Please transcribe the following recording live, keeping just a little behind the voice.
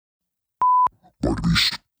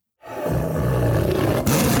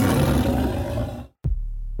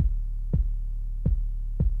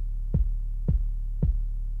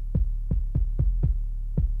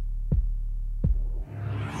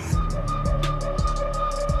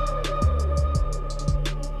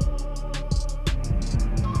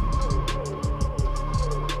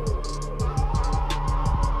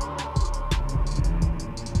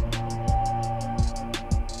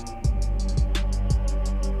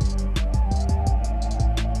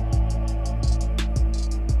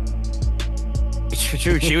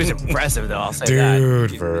Shoot, she was impressive though. I'll say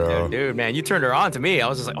Dude, that. bro. Dude, man, you turned her on to me. I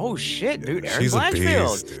was just like, oh shit, dude, Erin She's a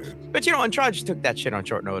Blanchfield. beast, dude. But you know, Andrade took that shit on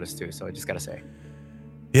short notice too. So I just gotta say,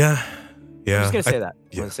 Yeah. I'm just gonna say that. I'm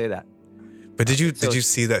Yeah. gonna say that. But did you So-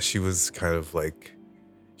 see that she was kind of like,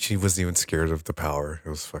 she wasn't even scared of the power? It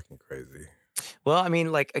was fucking crazy. Well, I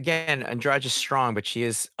mean, like again, Andrade is strong, but she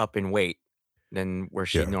is up in weight than where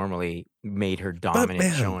she Yeah. normally made her But dominant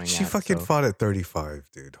man, showing. she at, fucking so. fought at 35,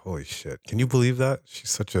 dude. Holy shit. Can you believe that? She's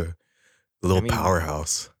such a little mean-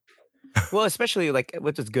 powerhouse. Well, especially like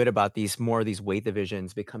what's good about these weight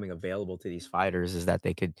divisions becoming available to these fighters is that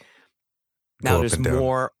they could now Go up there's and down.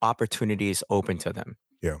 more opportunities open to them.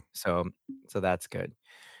 Yeah. So that's good.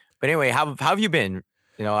 But anyway, how have you been?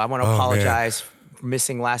 You know, I want to Oh, man. apologize for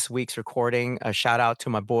missing last week's recording. A shout out to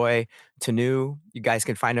my boy Tanu. You guys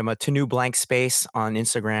can find him at Tanu Blank Space on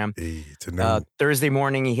Instagram. Hey, Tanu. Thursday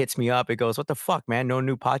morning, he hits me up. He goes, "What the fuck, man? No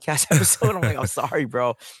new podcast episode." I'm like, "I'm sorry,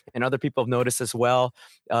 bro." And other people have noticed as well.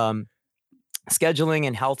 Scheduling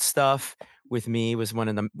and health stuff with me was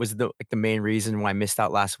the main reason why I missed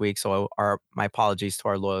out last week. So my apologies to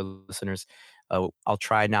our loyal listeners. I'll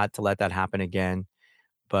try not to let that happen again.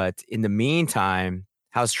 But in the meantime,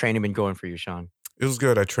 how's training been going for you, Sean? It was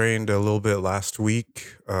good. I trained a little bit last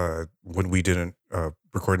week when we didn't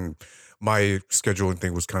record. And my scheduling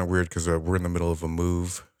thing was kind of weird because we're in the middle of a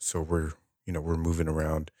move. So we're moving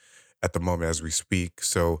around at the moment as we speak.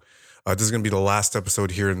 So this is going to be the last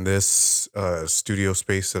episode here in this studio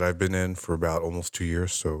space that I've been in for about almost 2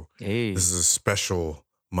 years. So This is a special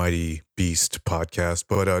Mighty Beast podcast.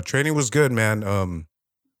 But training was good, man.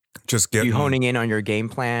 Just getting you honing in on your game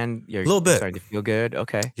plan. You're a little bit starting to feel good.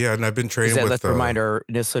 Okay. Yeah, and I've been training with. Let's remind our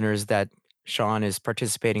listeners that Sean is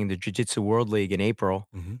participating in the Jiu-Jitsu World League in April,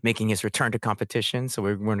 making his return to competition. So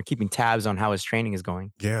we're keeping tabs on how his training is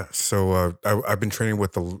going. Yeah, so I've been training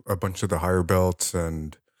with a bunch of the higher belts,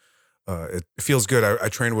 and it feels good. I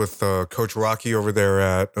trained with Coach Rocky over there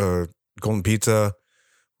at Golden Pizza.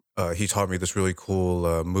 He taught me this really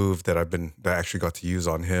cool move that I actually got to use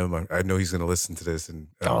on him. I know he's going to listen to this, and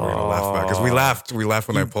we're going to laugh about it because we laughed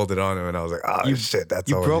when I pulled it on him, and I was like, "Oh shit,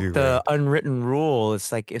 that's all you broke the unwritten rule.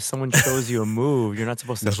 It's like if someone shows you a move, you're not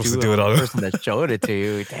supposed to do it on the person that showed it to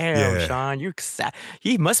you. Damn, yeah. Sean,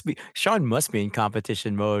 Sean must be in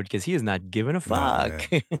competition mode because he is not giving a fuck.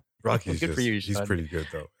 Rocky's good for you, Sean. He's pretty good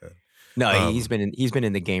though. Man. No, he's been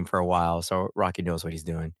in the game for a while, so Rocky knows what he's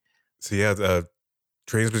doing. So yeah.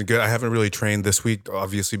 Training's been good. I haven't really trained this week,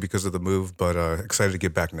 obviously, because of the move, but excited to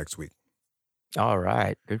get back next week. All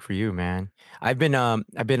right. Good for you, man. I've been a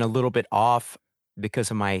little bit off because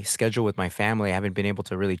of my schedule with my family. I haven't been able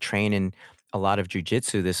to really train in a lot of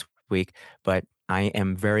jiu-jitsu this week, but I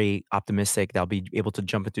am very optimistic that I'll be able to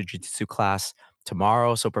jump into jiu-jitsu class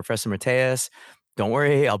tomorrow. So Professor Mateus, don't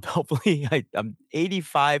worry. I'm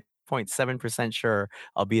 85.7% sure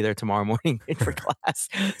I'll be there tomorrow morning for class.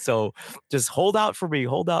 So just hold out for me.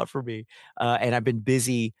 And I've been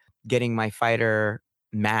busy getting my fighter,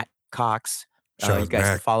 Matt Cox. You guys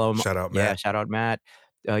can follow him. Shout out Matt. Yeah, shout out Matt.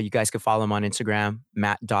 You guys can follow him on Instagram,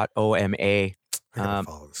 matt.oma.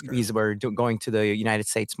 We're going to the United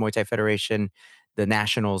States Muay Thai Federation, the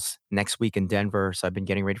Nationals next week in Denver. So I've been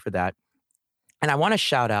getting ready for that. And I want to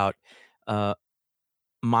shout out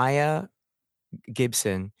Maya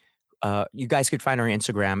Gibson. You guys could find her on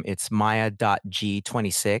Instagram. It's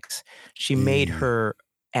maya.g26. She made her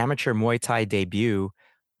amateur Muay Thai debut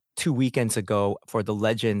 2 weekends ago for the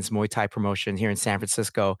Legends Muay Thai promotion here in San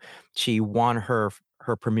Francisco. She won her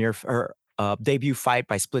debut fight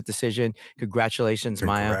by split decision. Congratulations,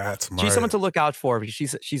 Maya. She's someone to look out for because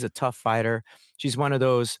she's a tough fighter. She's one of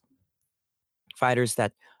those fighters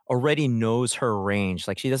that already knows her range.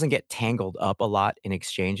 Like she doesn't get tangled up a lot in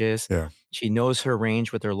exchanges. Yeah. She knows her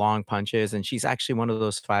range with her long punches, and she's actually one of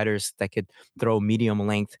those fighters that could throw medium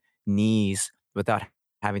length knees without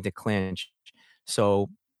having to clinch. So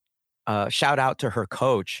shout out to her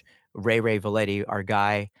coach, Ray Valetti, our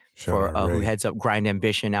guy who heads up Grind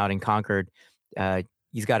Ambition out in Concord.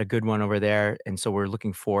 He's got a good one over there. And so we're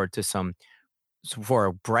looking forward to for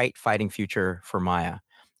a bright fighting future for Maya.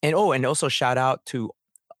 And also shout out to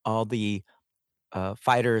all the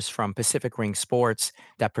fighters from Pacific Ring Sports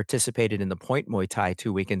that participated in the Point Muay Thai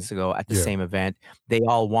 2 weekends ago at the same event. They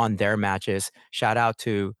all won their matches. Shout out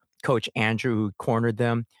to Coach Andrew who cornered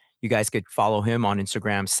them. You guys could follow him on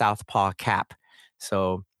Instagram, Southpaw Cap.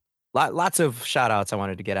 So lots of shout outs I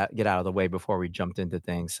wanted to get out of the way before we jumped into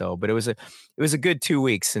things. So, but it was a good 2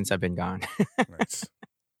 weeks since I've been gone. Nice.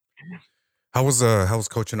 How was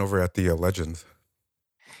coaching over at the Legends?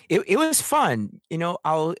 It was fun. You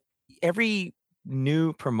know, every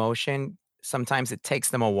new promotion sometimes it takes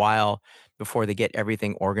them a while before they get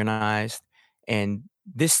everything organized. And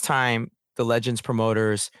this time, the Legends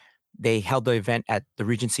promoters, they held the event at the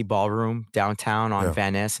Regency Ballroom downtown on Yeah.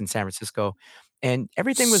 Van Ness in San Francisco, and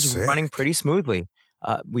everything was running Sick. pretty smoothly.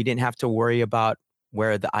 We didn't have to worry about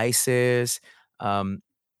where the ice is. Um,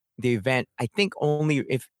 the event, I think only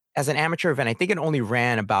if as an amateur event, I think it only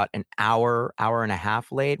ran about an hour, hour and a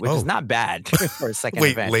half late, which is Oh, not bad for a second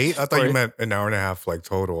wait, event. late? I thought you For meant an hour and a half, like,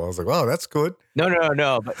 total. I was like, "Wow, that's good." no, no,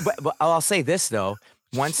 no, but I'll say this though,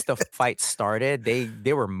 once the fight started,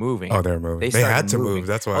 they were Oh, moving. they're moving. They They started had to moving. move,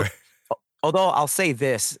 that's Al why. although I'll say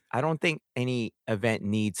this, I don't think any event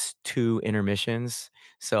needs 2 intermissions,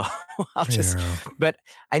 so I'll just Yeah. but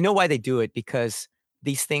I know why they do it because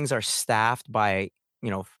these things are staffed by, you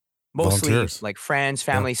know, mostly, Volunteers. like, friends,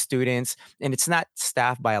 Yeah, family, students, and it's not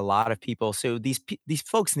staffed by a lot of people, so these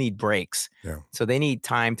folks need breaks. yeah, So they need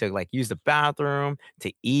time to, like, use the bathroom,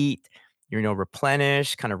 to eat,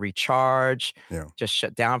 replenish, kinda recharge, yeah. just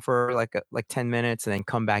shut down for, like 10 minutes, and then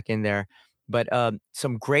come back in there. But,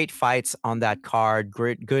 some great fights on that card,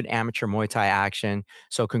 great good amateur Muay Thai action.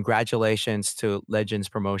 So congratulations to Legends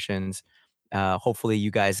Promotions. Hopefully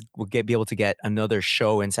you guys will be able to get another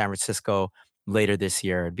show in San Francisco later this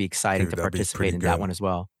year. It'd be exciting Dude, to that'd be participate pretty in that good. one as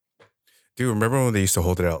well. Dude, remember when they used to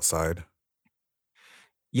hold it outside?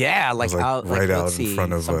 Yeah, It was, like, like, like, right let's out in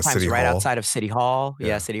front see, of, sometimes City right Hall. outside of City Hall. Yeah,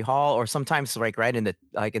 Yeah, City Hall, or sometimes, like, right in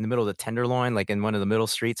in the middle of the Tenderloin, like, in one of the middle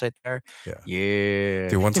streets right there. yeah. Yeah.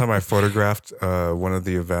 Dude, one time I photographed, one of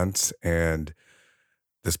the events, and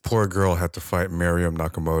this poor girl had to fight Miriam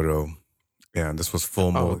Nakamoto, and this was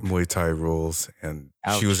full Oh, Muay Thai rules, and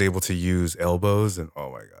she was ouch. able to use elbows, and oh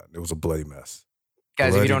my god, it was a bloody mess. Guys,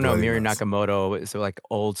 if you Bloody, don't know, bloody Miri mess. Nakamoto is like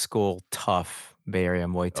old school tough Bay Area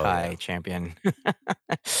Muay Oh, yeah. Thai champion.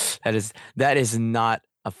 That is not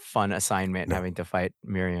a fun assignment No. having to fight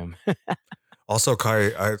Miriam. Also,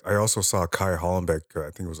 I also saw Kai Hollenbeck,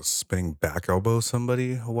 I think it was a spinning back elbow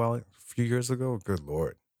somebody a few years ago. Good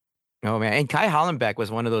lord. Oh man, and Kai Hollenbeck was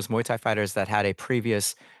one of those Muay Thai fighters that had a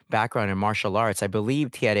previous background in martial arts. I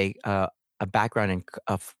believed he had a background in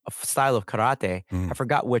a style of karate. I Mm,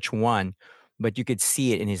 forgot which one, but you could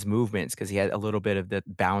see it in his movements because he had a little bit of the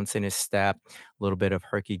bounce in his step, a little bit of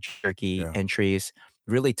herky jerky yeah. entries.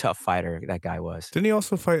 Really tough fighter that guy was. Didn't he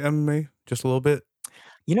also fight MMA just a little bit?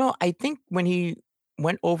 I think when he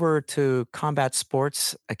went over to Combat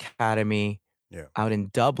Sports Academy Yeah, out in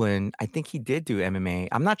Dublin, I think he did do MMA.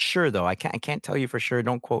 I'm not sure though. I can't tell you for sure.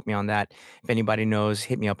 Don't quote me on that. If anybody knows,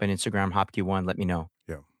 hit me up on Instagram, Hopkey1, let me know.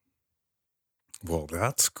 yeah. Well,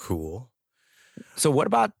 that's cool. So what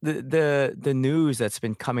about the news that's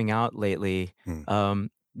been coming out lately? Hmm.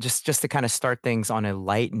 Um, just to kind of start things on a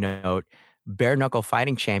light note, Bare Knuckle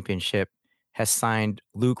Fighting Championship has signed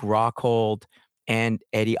Luke Rockhold and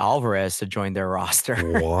Eddie Alvarez to join their roster.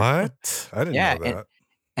 What? I didn't Yeah, know and that.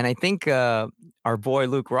 and I think, our boy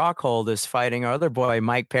Luke Rockhold is fighting our other boy,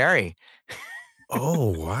 Mike Perry.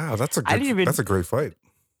 Oh, wow. I didn't That's even a great fight.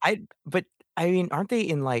 but, I mean, aren't they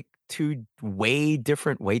in, like, 2 way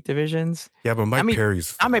different weight divisions? Yeah, but I Mike mean,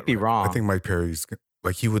 Perry's I fat, might be right? I wrong. think Mike Perry's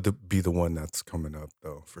like he would be the one that's coming up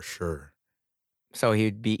though, for sure. So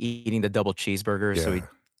he'd be eating the double cheeseburger, so he'd Yeah.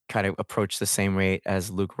 kind of approach the same weight as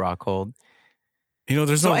Luke Rockhold. You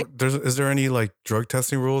know, So I there's is there any like drug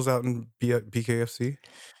testing rules out in BKFC?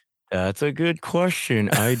 That's a good question.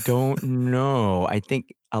 I don't know. I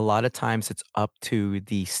think a lot of times it's up to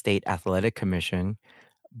the state athletic commission,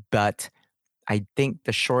 but I think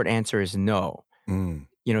the short answer is no. Mm.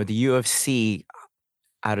 The UFC,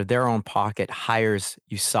 out of their own pocket, hires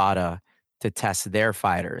USADA to test their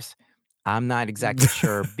fighters. I'm not exactly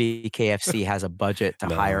sure BKFC has a budget to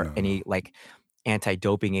No, hire no, any, no. like,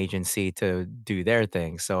 anti-doping agency to do their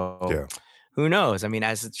thing, so Yeah. who knows? I mean,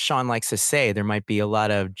 as Sean likes to say, there might be a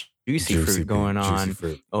lot of juicy fruit going Juicy on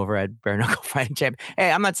fruit. over at Bare Knuckle Fighting Champ.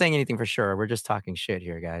 Hey, I'm not saying anything for sure, we're just talking shit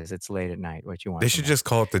here, guys. It's late at night. What you They want from should us? just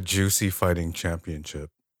call it the Juicy Fighting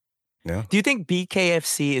Championship. Yeah. Do you think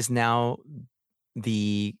BKFC is now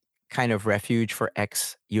the kind of refuge for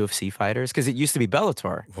ex-UFC fighters? Because it used to be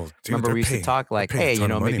Bellator. Well, dude, Remember we used to talk they're like, paying a "Hey,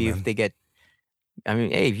 ton of money, maybe if man. they get" I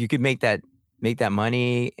mean, hey, if you could make that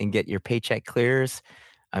money and get your paycheck clears,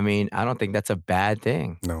 I mean, I don't think that's a bad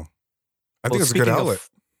thing. No. I Well, think it's a good speaking outlet of for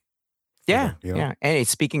yeah, them, you know? yeah, and hey,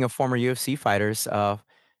 speaking of former UFC fighters,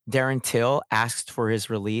 Darren Till asked for his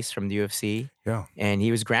release from the UFC, Yeah. and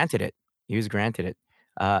he was granted it. He was granted it.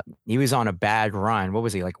 He was on a bad run. What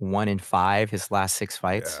was he, like, 1 in 5 his last 6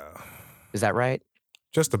 fights? Yeah. Is that right?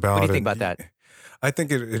 Just What do you about think and about that? I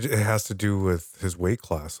think it has to do with his weight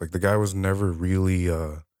class. Like the guy was never really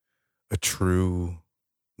a true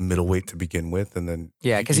middleweight to begin with, and then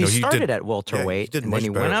Yeah, because he he did started at he welterweight, did and then he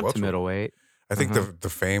much better went at up to welterweight. middleweight. I think Mhm. the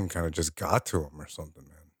fame kind of just got to him or something,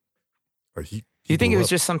 man. Like Do he you think it blew was up.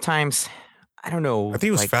 just sometimes I don't I know, think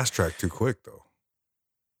he was like fast tracked too quick though.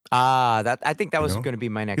 that I think that You was know, gonna be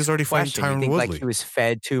my he was next already fighting question. You Tyron think, like, he Woodley. was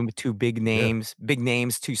fed too Yeah, big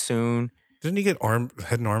names too soon? didn't he get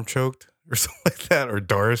head and arm choked or something like that, or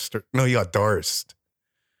Darced? Or, no, he got Darced.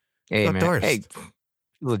 He Hey, got man. Hey, Darced.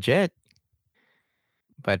 legit.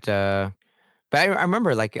 But, I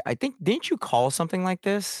remember, like, I think didn't you call something like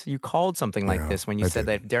this? You called something like Yeah, this when you I said did.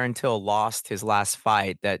 that Darren Till lost his last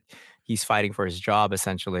fight, that he's fighting for his job,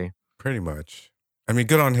 essentially. Pretty much. I mean,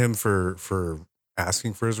 good on him for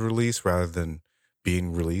asking for his release rather than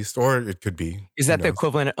being released, or it could be, Is who that the knows?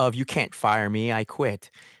 equivalent of "You can't fire me, I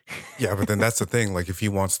quit"? Yeah, but then that's the thing, like, if he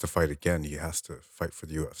wants to fight again, he has to fight for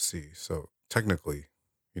the UFC, so technically,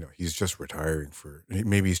 he's just retiring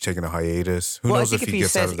maybe he's taking a hiatus. Who Well, I knows think if if he he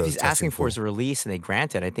gets out says of if the he's testing asking for his pool. release and they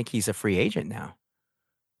grant it, I think he's a free agent now.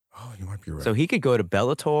 Oh, you might be So right. he could go to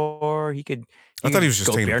Bellator, I he thought he could was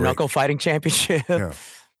just go taking a bare knuckle break. fighting championship. Yeah.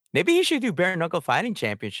 Maybe he should do bare knuckle fighting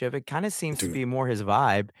championship, it kinda seems to Dude, be more his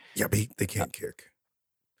vibe. yeah, but they Uh, can't kick.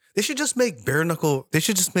 They should just make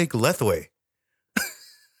Lethway.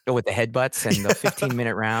 with the headbutts and the Yeah.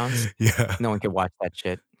 15-minute rounds, Yeah. no one could watch that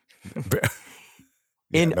shit. Ba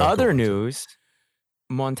Yeah, In no one could other watch it. news,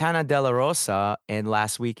 Montana De La Rosa in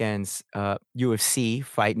last weekend's, UFC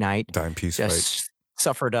fight night Dime piece fight. just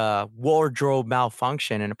suffered a wardrobe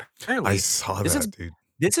malfunction, and I apparently saw this is that, dude.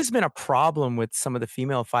 this has been a problem with some of the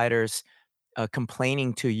female fighters,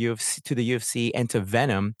 complaining to the UFC and to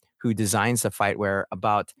Venom, who designs the fightwear,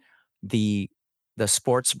 about the the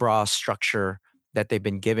sports bra structure that they've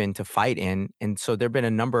been given to fight in, and so there've been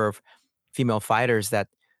a number of female fighters that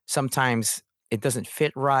sometimes it doesn't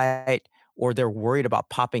fit right, or they're worried about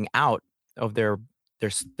popping out of their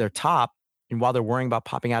top, and while they're worrying about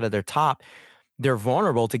popping out of their top, they're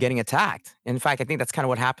vulnerable to getting attacked. In fact, I think that's kinda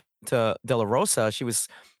what happened to De La Rosa. She was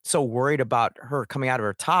so worried about her coming out of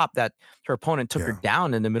her top that her opponent took her Yeah,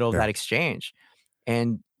 down in the middle of yeah, that exchange.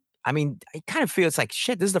 And I mean, I kind of feel it's like,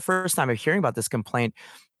 shit, this is the first time I'm hearing about this complaint.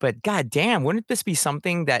 But god damn, wouldn't this be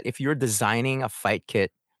something that if you're designing a fight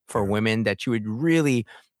kit for yeah, women that you would really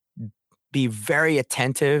be very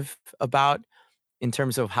attentive about in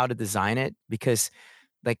terms of how to design it? Because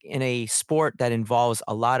like in a sport that involves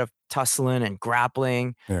a lot of tussling and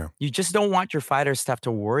grappling, yeah, you just don't want your fighters to have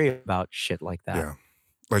to worry about shit like that. yeah.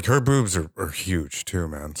 Like, her boobs are huge too,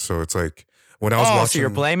 man, so it's like, when I was Oh, so you're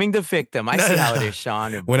watching blaming the victim. I no, see how it no. is,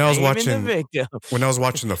 Sean. You're When I was blaming the watching victim. when I was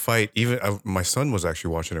watching the fight, even my son was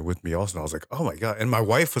actually watching it with me also, and I was like, "Oh my god," and my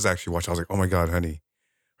wife was actually watching, I was like, "Oh my god, honey,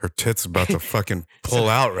 her tit's about to fucking So pull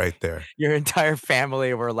out right there." your entire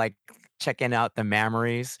family were like checking out the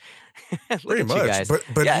memories. Look Pretty at you much, guys.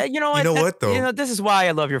 but Yeah, you know you what? know what though? This is why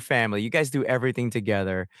I love your family. You guys do everything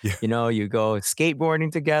together. Yeah. You go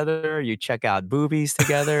skateboarding together, you check out boobies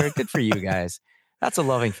together. Good for you guys. That's a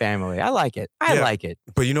loving family. I like it. I Yeah, like it.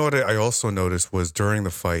 but you know what I also noticed was during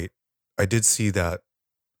the fight, I did see that,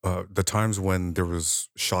 the times when there was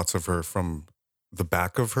shots of her from the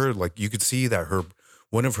back of her, like, you could see that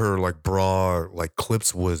one of her, like, bra, like,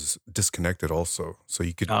 clips was disconnected also, so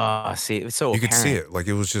Oh, see, it was so you could see apparent. it, like,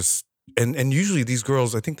 it was just and usually these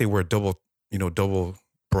girls, I think they wear double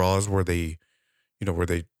bras where they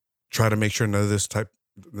try to make sure none of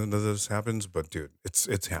this happens, but dude,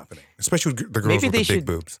 it's happening, especially with the girls Maybe with the they big should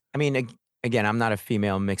boobs. I mean, again, I'm not a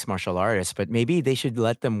female mixed martial artist, but maybe they should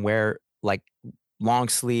let them wear, like, long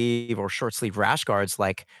sleeve or short sleeve rash guards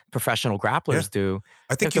like professional Yeah, grapplers do.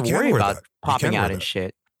 I Don't have think to you can worry wear about that. You popping can wear out and that.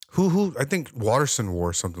 shit. Who I think Watterson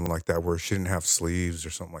wore something like that where she didn't have sleeves or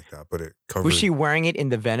something like that, but it Was she covered. wearing it in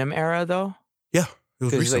the Venom era, though? Yeah, it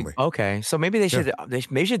was 'Cause, like, recently. okay, so maybe they Yeah, should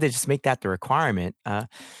maybe should they just make that the requirement? I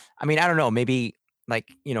mean, I don't know, maybe, like,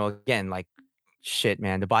 again, like, shit,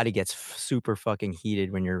 man, the body gets super fucking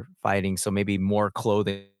heated when you're fighting, so maybe more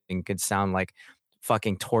clothing could sound like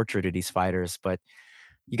fucking torture to these fighters, but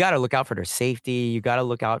you gotta look out for their safety, you gotta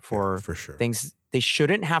look out yeah, for for sure. things they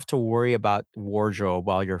shouldn't have to worry about wardrobe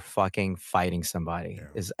while you're fucking fighting somebody Yeah.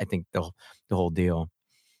 is, I think, the whole deal.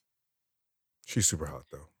 She's super hot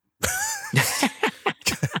though.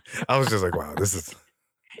 I was just like, wow, this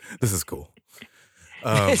is cool.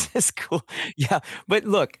 This Um, is cool. Yeah, but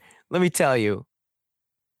look, let me tell you,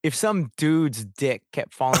 if some dude's dick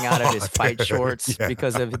kept falling out of his fight dude, shorts yeah.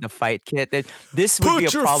 because of the fight kit, that this would be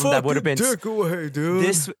a Put your problem that would have fucking been s dick away, dude.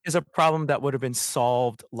 this is a problem that would have been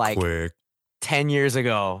solved, like, Quick. 10 years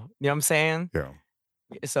ago. You know what I'm saying? Yeah.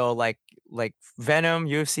 So, like, Venom,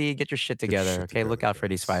 UFC, get your shit Get your together, shit okay? Look together, out for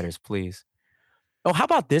these guys. fighters, please. Oh, how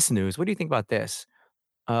about this news? What do you think about this?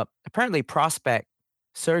 apparently prospect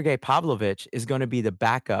Sergey Pavlovich is going to be the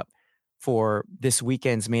backup for this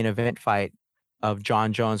weekend's main event fight of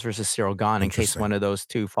John Jones versus Cyril Gane in case Interesting. one of those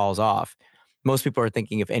two falls off. Most people are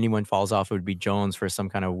thinking if anyone falls off, it would be Jones for some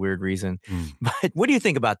kind of weird reason. Mm. But what do you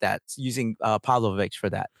think about that? Using Pavlovich for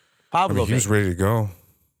that? I mean, he was Pavlovich. ready to go,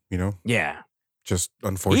 you know. Yeah. Just He's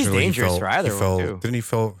unfortunately, dangerous for he either one, fell. too. Didn't he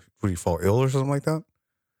fell? Would he fall ill or something like that?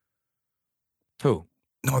 Who?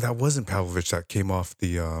 No, that wasn't Pavlovich. That came off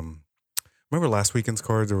the. Remember last weekend's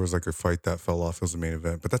card? There was like a fight that fell off. It was the main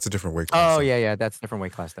event, but that's a different weight class. Oh, So. yeah, yeah. That's a different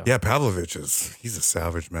weight class, though. Yeah, Pavlovich he's a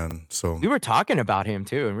savage, man. So We were talking about him,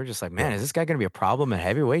 too, and we're just like, man, yeah, is this guy going to be a problem at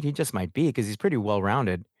heavyweight? He just might be because he's pretty well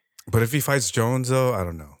rounded but if he fights Jones, though, I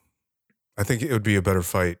don't know. I think it would be a better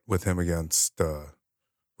fight with him against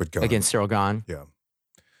with Gunn. against Cyril Gane. Yeah,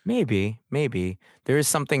 Maybe. There is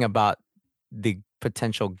something about the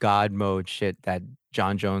potential God mode shit that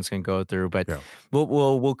John Jones can go through, but yeah,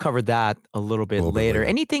 we'll cover that a little a bit little bit later.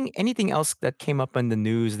 later. Anything else that came up in the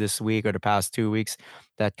news this week or the past 2 weeks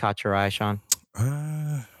that caught your eye, Sean?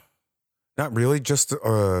 Uh, Not really. Just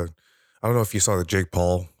I don't know if you saw the Jake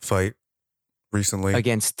Paul fight recently.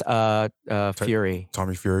 Against T- Fury.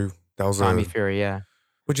 Tommy Fury. That was Tommy Fury, yeah.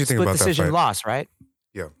 What'd you think Split about that decision fight? loss, right?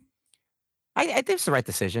 Yeah, I think it's the right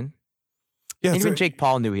decision. yeah, And even Jake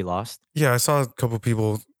Paul knew he lost. yeah. I saw a couple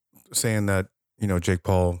people saying that Jake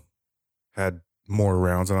Paul had more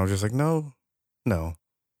rounds, and I was just like, no.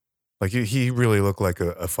 Like he really looked like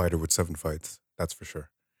a fighter with 7 fights. That's for sure.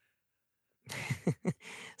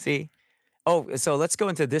 See? Oh, so let's go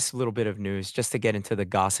into this little bit of news just to get into the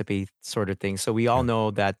gossipy sort of thing. So we all Yeah.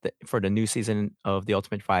 know that for the new season of The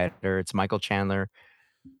Ultimate Fighter, it's Michael Chandler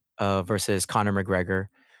versus Conor McGregor.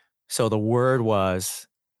 So the word was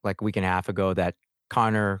like a week and a half ago that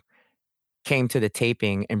Conor came to the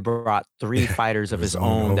taping and brought 3 fighters Of of his his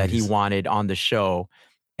own own that he homies. wanted on the show.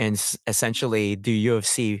 And essentially, the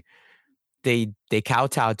UFC, they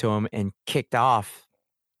kowtowed to him and kicked off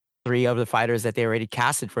 3 of the fighters that they already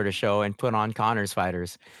casted for the show and put on Conor's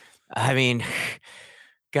fighters. I mean,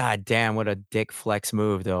 god damn, what a dick flex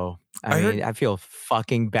move, though. I I mean, heard. I feel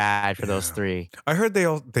fucking bad for those Yeah, 3. I heard they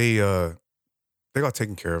got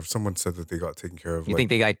taken care of. Someone said that they got taken care of. You think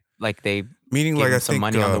they got like, they Meaning, gave like, him I some think,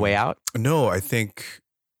 money on the way out? no, I think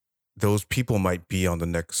those people might be on the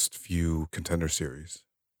next few Contender Series.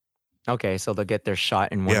 Okay, so they'll get their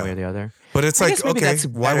shot in one way Yeah. or the other. But it's I like, guess maybe okay, that's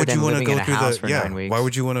why better would you than wanna living in go a through house for 9 why weeks.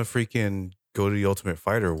 would you wanna freaking go to the Ultimate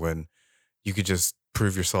Fighter when you could just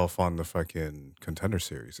prove yourself on the fucking Contender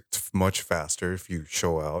Series? It's much faster if you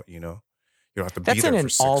show out, you know? You don't have to be That's in there for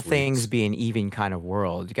an all 6 things weeks. being even kind of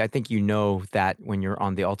world. Like, I think you know that when you're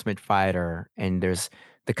on The Ultimate Fighter and there's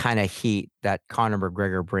the kinda heat that Conor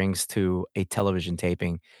McGregor brings to a television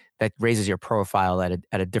taping that raises your profile at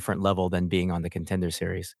a different level than being on the Contender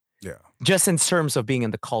Series. Yeah. Just in terms of being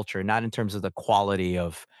in the culture, not in terms of the quality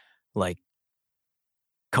of, like,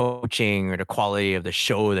 coaching or the quality of the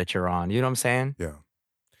show that you're on, you know what I'm saying? Yeah.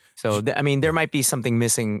 So, J I mean, there Yeah. might be something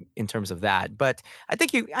missing in terms of that, but I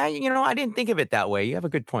think I didn't think of it that way. You have a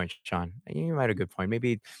good point, Sean. You might have a good point.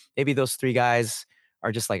 Maybe those 3 guys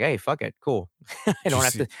are just like, "Hey, fuck it, cool. Did you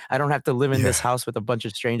see I don't have to live in this Yeah. house with a bunch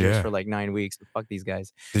of strangers Yeah. for like 9 weeks. Fuck these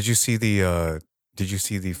guys." Did you see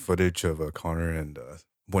the footage of, Connor and,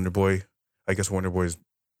 Wonder Boy? I guess Wonder Boy's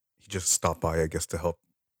he just stopped by, I guess, to help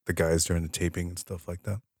the guys during the taping and stuff like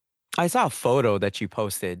that. I saw a photo that you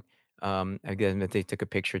posted, again, that they took a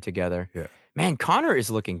picture together. Yeah. Man, Connor is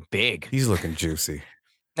looking big. He's looking juicy.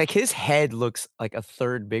 Like, his head looks like a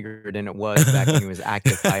third bigger than it was back when he was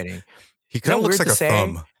active fighting. He Is kinda that looks weird like to a say?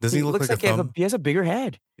 thumb. Doesn't he He look looks like a like thumb? he has a bigger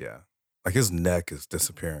head. Yeah. Like, his neck is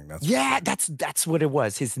disappearing, that's for Yeah, sure. that's what it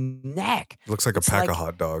was, his neck. Looks like a It's pack of like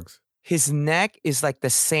hot dogs. his neck is like the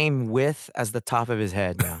same width as the top of his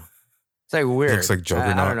head now. It's like He looks weird. like I don't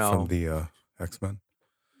Juggernaut from know. the, X-Men.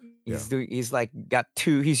 Yeah. He's like got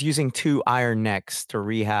 2 he's using 2 iron necks to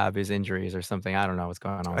rehab his injuries or something. I don't know what's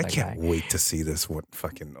going on with I that can't guy. wait to see this one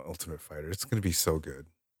fucking Ultimate Fighter. It's gonna be so good.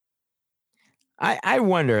 I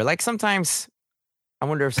wonder, like, sometimes I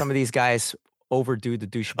wonder if some of these guys overdo the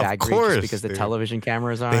Of douchebaggery just course, because the dude. television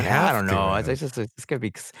cameras are They on. I have don't to, know. It's man. just it's gonna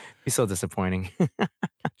be so disappointing.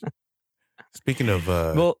 Speaking of,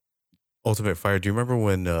 Well, Ultimate Fighter, do you remember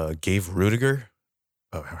when, Gabe Rudiger,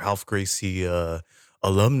 Ralph Gracie,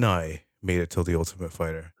 alumni made it till the Ultimate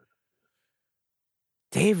Fighter?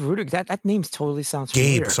 Dave Rudick, that name totally sounds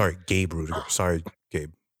familiar. Gabe Rudiger. Sorry,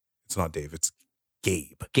 Gabe. It's not Dave, it's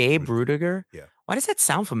Gabe Gabe Rudiger. Rudiger? Yeah. Why does that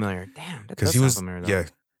sound familiar? Damn, that Because does he sound was familiar, though. yeah,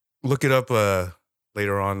 look it up,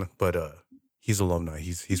 later on, but, he's alumni.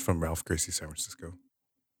 He's from Ralph Gracie San Francisco.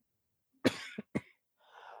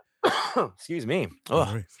 Excuse me. No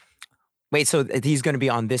Ugh. worries. Wait, so he's gonna be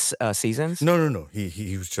on this, season's? No, no, no.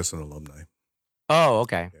 He was just an alumni. Oh,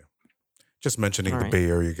 okay. Yeah. Just mentioning the Alright. Bay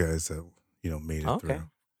Area guys that, made it Okay. through.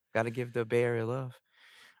 Gotta give the Bay Area love.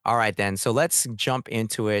 Alright then, so let's jump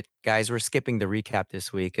into it. Guys, we're skipping the recap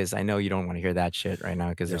this week because I know you don't wanna hear that shit right now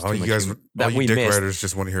because Yeah, there's too much all that you we dick missed. riders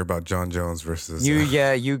just want to hear about John Jones versus You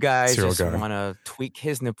guys Cyril just Gane. wanna tweak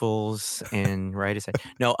his nipples and ride his head.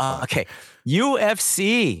 No, okay.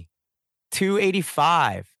 UFC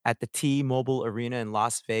 285 at the T-Mobile Arena in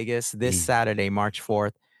Las Vegas this Saturday, March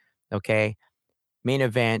 4th, okay? Main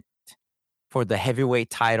event for the heavyweight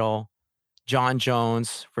title, John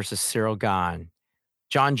Jones versus Cyril Gane.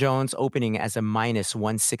 John Jones opening as a minus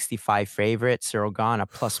 165 favorite, Cyril Gane a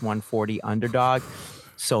plus 140 underdog.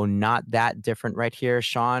 So not that different right here.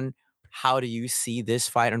 Sean, how do you see this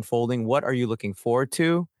fight unfolding? What are you looking forward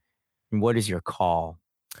to? And what is your call?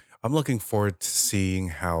 I'm looking forward to seeing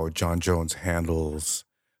how John Jones handles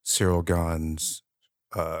Cyril Gane's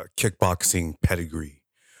kickboxing pedigree.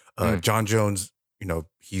 Mm, John Jones,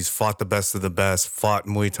 he's fought the best of the best, fought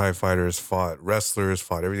Muay Thai fighters, fought wrestlers,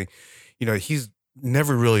 fought everything. He's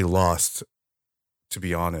never really lost, to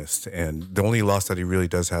be honest. And the only loss that he really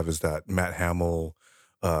does have is that Matt Hamill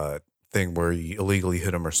thing where he illegally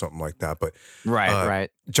hit him or something like that. But right, uh,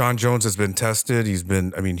 right. John Jones has been tested. He's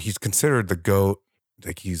considered the GOAT.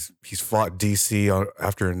 Like he's fought DC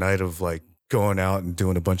after a night of like going out and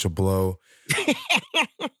doing a bunch of blow.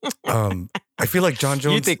 I feel like John You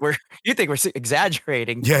Jones. think we're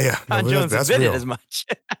exaggerating. Yeah, yeah. No, John but Jones that's admitted real. as much.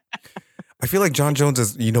 I feel like John Jones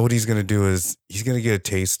is, what he's going to do is he's going to get a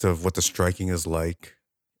taste of what the striking is like.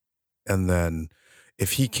 And then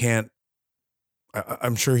if he can't,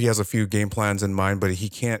 I'm sure he has a few game plans in mind, but if he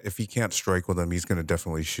can't strike with him, he's going to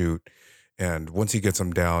definitely shoot. And once he gets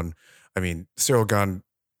him down, Cyril Gane,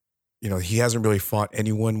 he hasn't really fought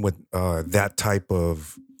anyone with that type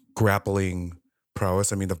of grappling prowess.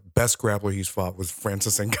 The best grappler he's fought was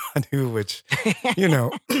Francis Ngannou, which, you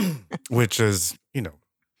know, which is,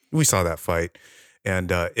 we saw that fight.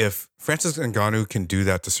 And if Francis Ngannou can do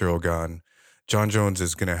that to Cyril Gane, John Jones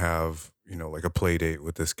is going to have, like a play date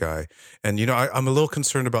with this guy. And, I'm a little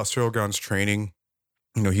concerned about Cyril Gane's training.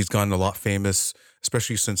 He's gotten a lot famous,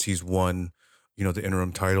 especially since he's won, the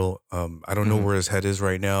interim title. I don't know Mhm. where his head is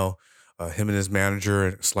right now. Him and his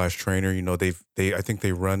manager slash trainer, I think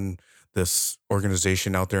they run this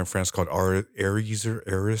organization out there in France called Aries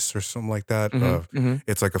or something like that. Mhm, mhm.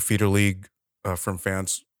 It's like a feeder league from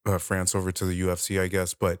France over to the UFC, I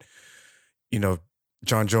guess. But you know,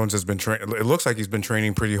 John Jones has been training. It looks like he's been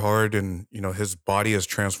training pretty hard, and his body has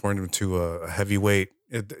transformed him to a heavyweight.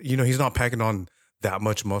 He's not packing on that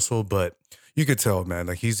much muscle, but you could tell, man,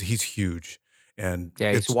 like he's huge, and Yeah,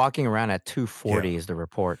 he's it's walking around at yeah. 240 is the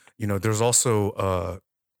report. There's also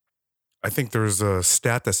I think there's a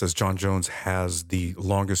stat that says John Jones has the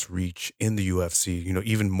longest reach in the UFC.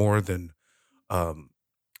 Even more than um,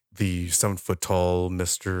 the 7 foot tall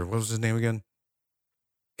Mister. What was his name again?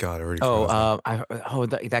 God, I already forgot Oh,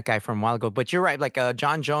 his name. that guy from a while ago, but you're right, like,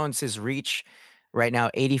 John Jones's reach right now,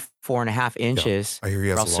 84 and a half Yeah, inches, I hear he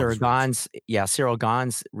has while the longest reach. Cyril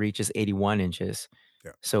Gane's reach is 81 inches.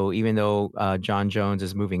 Yeah, So even though, John Jones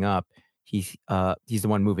is moving up, he's the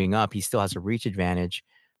one moving up, he still has a reach advantage.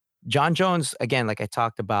 John Jones, again, like I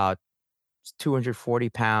talked about, is 240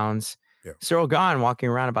 pounds. yeah, Cyril Gane walking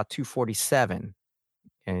around about 247.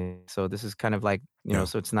 And so this is kind of like, yeah,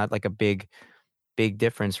 so it's not like a big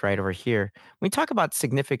difference right over here. When we talk about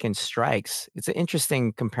significant strikes, it's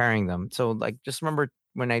interesting comparing them. So, like, just remember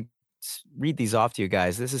when I read these off to you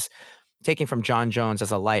guys, this is taken from John Jones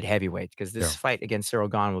as a light heavyweight because this yeah. fight against Cyril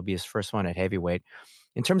Gane will be his first one at heavyweight.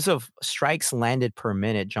 In terms of strikes landed per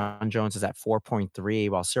minute, John Jones is at 4.3,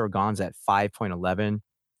 while Cyril Gane's at 5.11.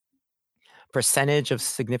 Percentage of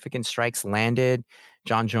significant strikes landed,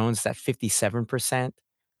 John Jones is at 57%,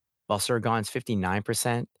 while Cyril Gane's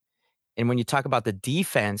 59%. And when you talk about the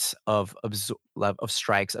defense of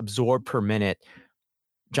strikes absorbed per minute,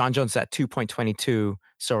 John Jones at 2.22,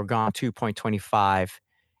 Sorgon 2.25,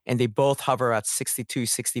 and they both hover at 62,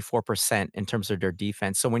 64% in terms of their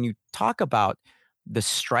defense. So when you talk about the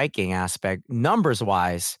striking aspect, numbers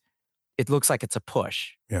wise, it looks like it's a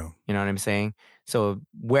push. Yeah, You know what I'm saying? So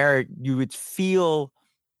where you would feel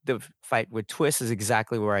the fight would twist is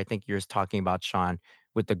exactly where I think you're talking about, Sean,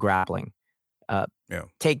 with the grappling. Uh, yeah,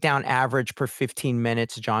 Takedown average per 15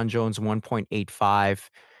 minutes, John Jones 1.85.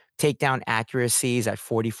 Takedown accuracies at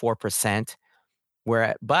 44%,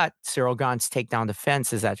 but Cyril Gane's takedown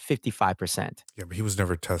defense is at 55%. yeah. But he was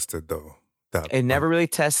never tested though. That It never really yeah,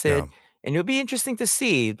 tested, and it'll be interesting to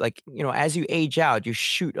see, like, as you age out, you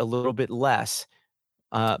shoot a little bit less.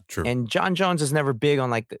 True. And John Jones is never big on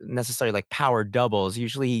like necessarily like power doubles.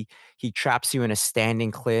 Usually he traps you in a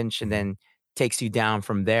standing clinch and Mhm. then takes you down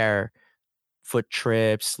from there, foot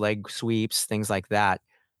trips, leg sweeps, things like that.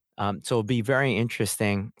 So it'll be very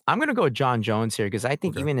interesting. I'm gonna go with John Jones here because I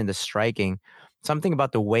think Okay. even in the striking, something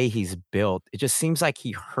about the way he's built, it just seems like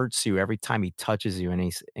he hurts you every time he touches you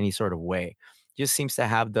in any sort of way. Just seems to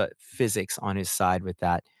have the physics on his side with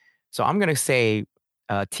that. So I'm gonna say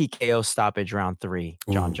TKO stoppage round 3,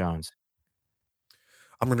 John Ooh. Jones.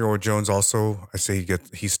 I'm gonna go with Jones also. I say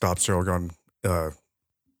he stops Cyril Gane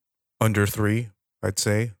under 3, I'd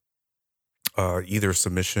say. Either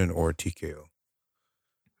submission or TKO.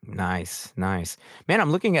 Nice, nice. Man,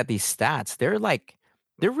 I'm looking at these stats.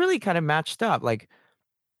 They're really kind of matched up. Like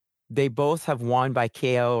they both have won by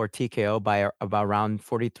KO or TKO by about around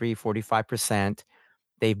 43, 45%.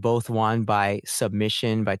 They both won by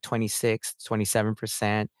submission by 26,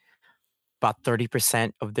 27%. About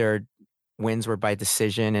 30% of their wins were by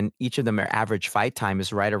decision, and each of them, their average fight time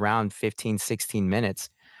is right around 15, 16 minutes.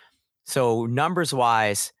 So numbers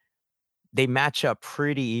wise, they match up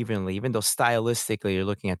pretty evenly, even though stylistically you're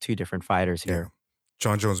looking at two different fighters Yeah. here.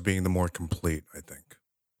 John Jones being the more complete, I think.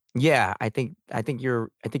 Yeah, I think you're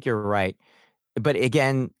right. But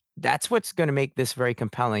again, that's what's gonna make this very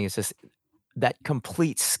compelling is just that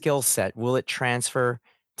complete skill set. Will it transfer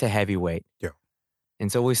to heavyweight? Yeah.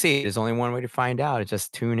 And so we'll see. There's only one way to find out. It's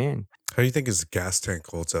just tune in. How do you think his gas tank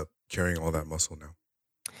holds up carrying all that muscle now?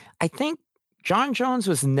 I think John Jones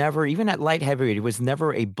was never, even at light heavyweight, he was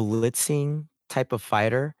never a blitzing type of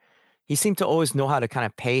fighter. He seemed to always know how to kind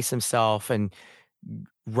of pace himself and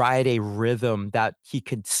ride a rhythm that he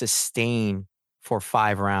could sustain for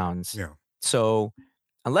 5 rounds. Yeah. So,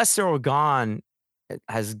 unless Cyril Gane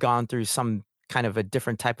has gone through some kind of a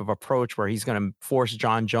different type of approach where he's gonna force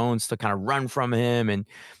John Jones to kinda run from him and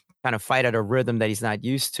kind of fight at a rhythm that he's not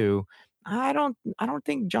used to, I don't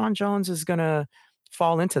think John Jones is gonna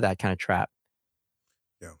fall into that kinda trap.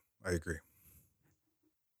 Yeah. I agree.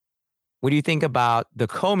 What do you think about the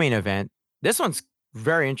co-main event? This one's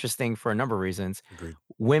very interesting for a number of reasons. Agreed.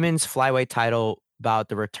 Women's flyweight title about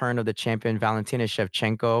the return of the champion Valentina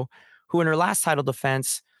Shevchenko, who in her last title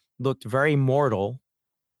defense looked very mortal,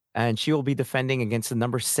 and she will be defending against the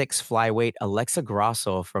number 6 flyweight Alexa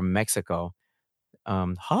Grasso from Mexico.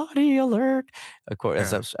 Hottie alert, of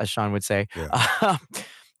course, Yeah. as Sean would say. Yeah. Um, can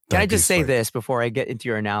That I just beast say fight. this before I get into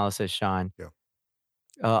your analysis, Sean? Yeah.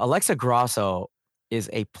 Alexa Grasso is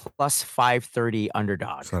a plus 530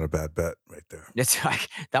 underdog. It's not a bad bet right there. It's like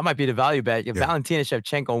that might be the value bet. Yeah. Valentina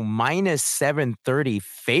Shevchenko minus 730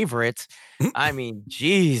 favorite. I mean,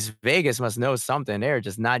 geez, Vegas must know something. They're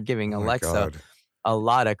just not giving Oh my Alexa god. a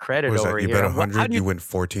lot of What credit is that? over You bet here. How 100, do you you, win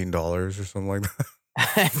 $14 or something like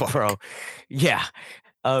that? Fuck. bro? Yeah.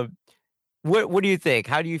 Uh, what do you think?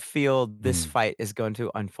 How do you feel this Mm. fight is going to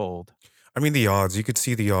unfold? I mean, the odds, you could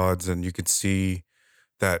see the odds and you could see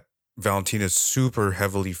that Valentina's super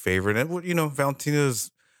heavily favored. And,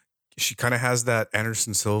 Valentina's, she kind of has that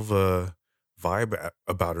Anderson Silva vibe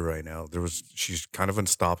about her right now. She's kind of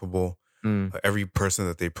unstoppable. Mm. Every person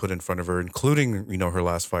that they put in front of her, including, her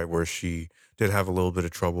last fight where she did have a little bit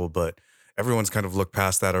of trouble, but everyone's kind of looked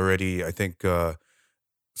past that already. I think,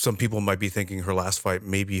 some people might be thinking her last fight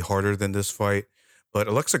may be harder than this fight. But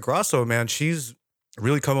Alexa Grasso, man, she's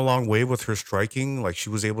really come a long way with her striking. Like she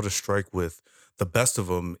was able to strike with the best of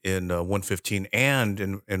them in 115 and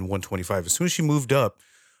in 125. As soon as she moved up,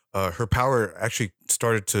 her power actually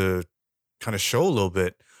started to kind of show a little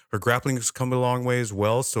bit. Her grappling has come a long way as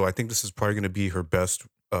well. So I think this is probably going to be her best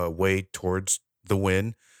way towards the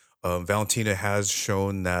win. Valentina has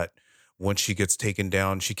shown that once she gets taken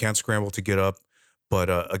down, she can scramble to get up. But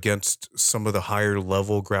against some of the higher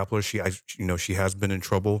level grapplers, she has been in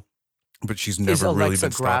trouble, but she's Is never really Alexa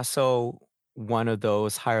been stopped. Grasso one of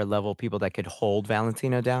those higher level people that could hold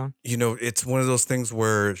Valentina down? It's one of those things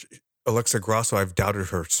where Alexa Grasso, I've doubted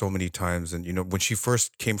her so many times. And, when she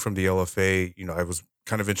first came from the LFA, I was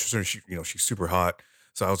kind of interested. She's super hot.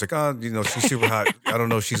 So I was like, oh, she's super hot. I don't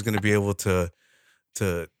know if she's going to be able to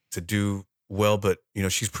do well, but,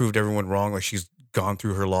 she's proved everyone wrong. Like she's gone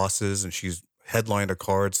through her losses and she's headlined a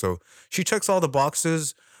card. So she checks all the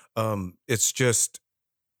boxes. It's just,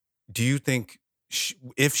 do you think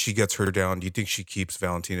if she gets her down, do you think she keeps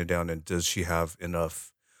Valentina down, and does she have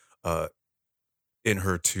enough uh, in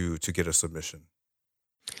her to get a submission?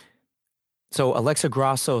 So Alexa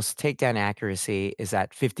Grasso's takedown accuracy is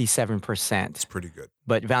at It's 57%, pretty good.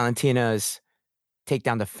 but Valentina's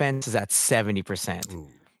takedown defense is at 70%. Ooh,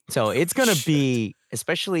 So it's gonna shit. be,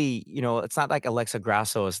 especially, it's not like Alexa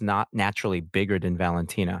Grasso is not naturally bigger than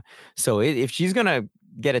Valentina. So if she's gonna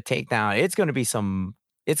get a takedown, it's gonna be some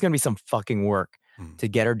it's gonna be some fucking work Mm, to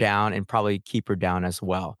get her down and probably keep her down as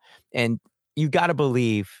well. And you gotta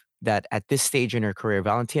believe that at this stage in her career,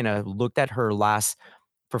 Valentina looked at her last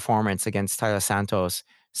performance against Tyler Santos,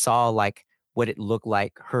 saw like what it looked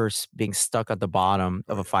like her being stuck at the bottom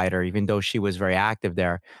oh, of a yeah. fighter, even though she was very active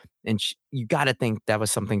there. And you got to think that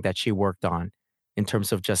was something that she worked on in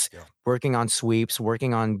terms of just Yeah. working on sweeps,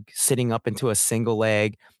 working on sitting up into a single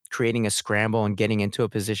leg, creating a scramble and getting into a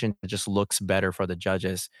position that just looks better for the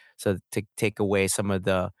judges. So to take away some of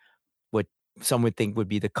the what some would think would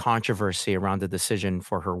be the controversy around the decision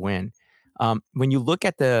for her win. When you look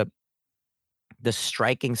at the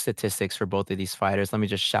striking statistics for both of these fighters, let me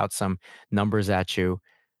just shout some numbers at you.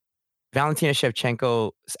 Valentina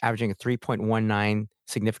Shevchenko is averaging a 3.19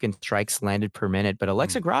 significant strikes landed per minute, but Mm,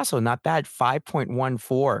 Alexa Grasso, not bad,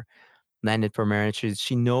 5.14 landed per minute.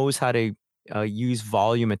 She knows how to use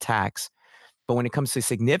volume attacks. But when it comes to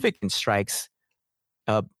significant strikes,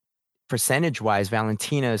 uh, percentage wise,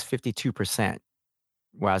 Valentina is 52%,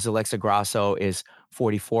 whereas Alexa Grasso is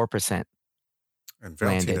 44% and landed.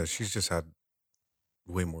 Valentina, she's just had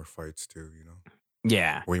way more fights too,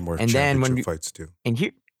 Yeah. way more And then when championship you, fights too. and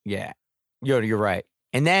here, yeah, you're right.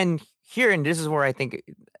 And then here, and this is where I think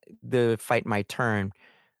the fight might turn.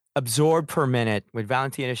 Absorbed per minute with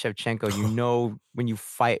Valentina Shevchenko, when you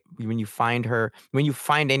find her, when you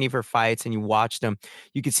find any of her fights and you watch them,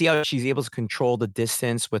 you can see how she's able to control the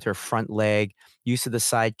distance with her front leg, use of the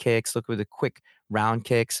side kicks, look with the quick round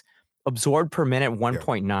kicks. Absorbed per minute, Yeah.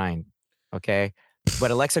 1.9. Okay.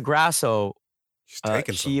 But Alexa Grasso, She's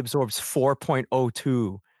taking she some. absorbs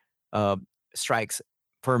 4.02 uh, strikes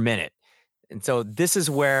per minute. And so this is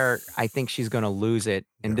where I think she's gonna lose it,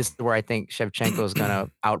 and Yeah. this is where I think Shevchenko is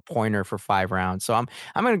gonna outpoint her for 5 rounds. So I'm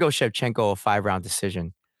gonna go Shevchenko a 5-round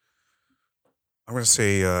decision. I'm gonna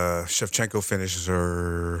say Shevchenko finishes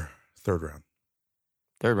her third round.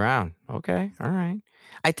 3rd round. Okay, alright.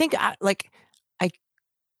 I think I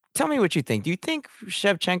tell me what you think. Do you think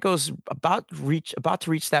Shevchenko's about to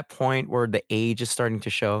reach that point where the age is starting to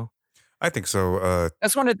show? I think so.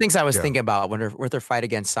 That's one of the things I was Yeah, thinking about when her with her fight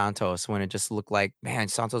against Santos when it just looked like, man,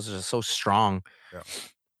 Santos is just so strong. yeah.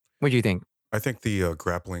 What do you think? I think the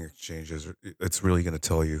grappling exchanges, it's really gonna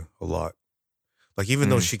tell you a lot. Like even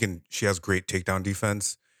though Mm, she has great takedown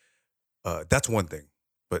defense, that's one thing.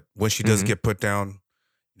 But when she does mhm, get put down,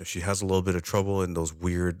 she has a little bit of trouble in those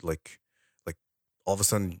weird like all of a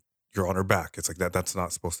sudden you're on her back. It's like that's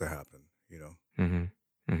not supposed to happen. mhm,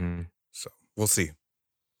 mhm. So we'll see.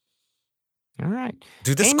 Alright.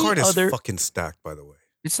 Dude, this Any card is other fucking stacked, by the way.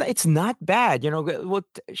 it's not bad, well,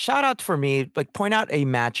 shout out for me, like, point out a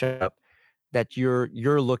matchup that you're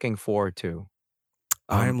looking forward to,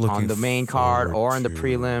 I'm on looking the main card forward or on the to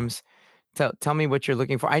prelims. Tell me what you're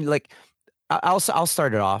looking for. I'll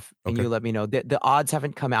start it off, and okay. you let me know. The odds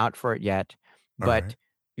haven't come out for it yet, All right. but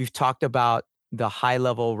you've talked about the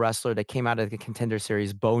high-level wrestler that came out of the Contender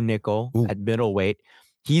Series, Bo Nickel Ooh, at middleweight.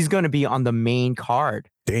 He's gonna be on the main card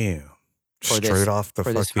damn. for Straight off the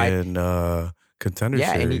for this fight. fucking contender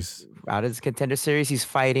Yeah, and he series. out of his Contender Series, he's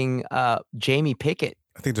fighting, Jamie Pickett,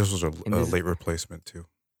 I think this was and a this late replacement too.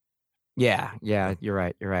 yeah, yeah, Yeah. you're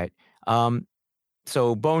right.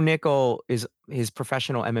 So Bo Nickel is his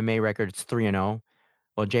professional MMA record, it's 3-0,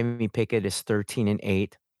 while Jamie Pickett is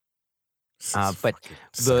 13-8. This is But fucking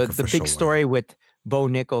the big sacrificial lamb. story with Bo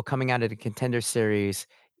Nickel coming out of the Contender Series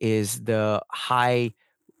is the high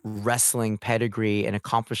wrestling pedigree and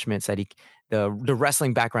accomplishments that the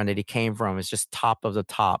wrestling background that he came from is just top of the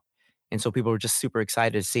top. And so people were just super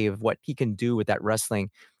excited to see of what he can do with that wrestling,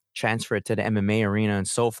 transfer it to the MMA arena. And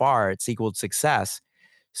so far, it's equaled success.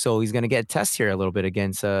 So he's going to get a test here a little bit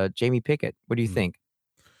against Jamie Pickett. What do you Mm. think?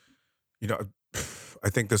 You know, I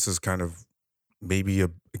think this is kind of maybe a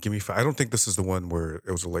gimme five. I don't think this is the one where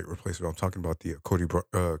it was a late replacement. I'm talking about the Cody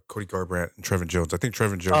Garbrandt and Trevin Jones. I think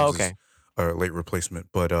Trevin Oh, Jones is okay. a late replacement,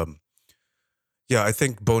 but yeah, I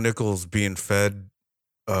think Bo Nichols being fed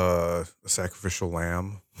a sacrificial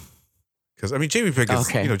lamb because I mean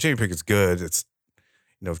Okay. Jamie Pickett's good. It's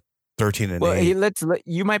you know 13 and Well, hey, 8. let's let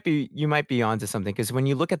you might be onto something because when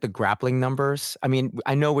you look at the grappling numbers, I mean,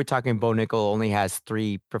 I know we're talking Bo Nickel only has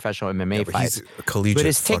 3 professional Yeah, MMA but he's fights, a but collegiate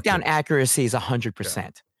his takedown fucking accuracy is yeah.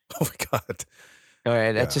 100%. Oh my god. All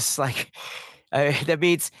right, that's Yeah. just like that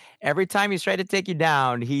means every time he's trying to take you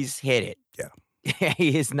down, he's hit it. Yeah.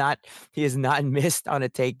 He is not missed on a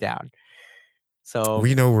takedown. So,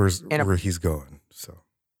 We know and where he's going. So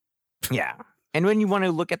yeah, and when you want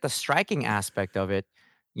to look at the striking aspect of it,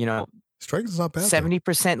 you know, striking's not bad though.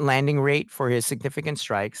 70% landing rate for his significant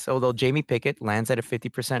strikes, although Jamie Pickett lands at a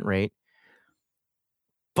 50% rate,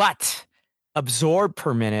 but absorbed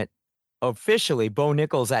per minute, officially, Bo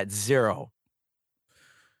Nickal at 0.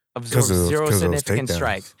 because Absorbs of 0 because of those significant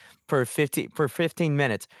strikes takedowns. per 15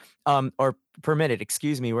 minutes, or per minute,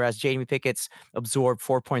 excuse me, whereas Jamie Pickett's absorbed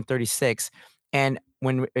 4.36. And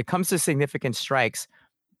when it comes to significant strikes,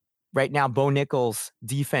 right now, Bo Nickal's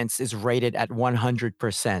defense is rated at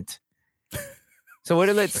 100%. So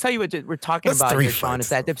let's tell you what we're talking That's about three here, Sean, is fights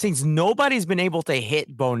that though. it seems nobody's been able to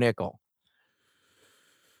hit Bo Nickal.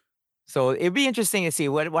 So it'd be interesting to see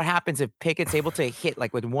what happens if Pickett's able to hit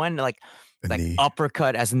like with one A like knee.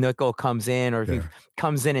 uppercut as Nickel comes in, or if he Yeah.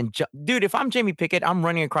 comes in and dude, if I'm Jamie Pickett, I'm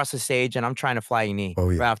running across the stage and I'm trying to fly a knee Oh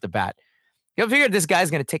right yeah. off the bat. You figure this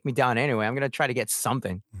guy's gonna take me down anyway. I'm gonna try to get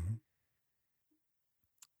something. Mhm.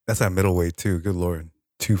 That's that middleweight too. Good lord,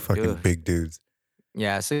 two fucking Ugh. big dudes.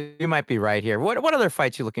 Yeah, so you might be right here. What other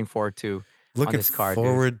fights you looking forward to on Looking this card, dude?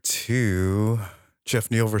 forward to Jeff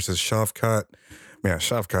Neal versus Shavkat. Man,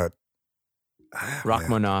 Shavkat. Man,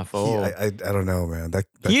 Rachmanov. he. Oh, I don't know, man. That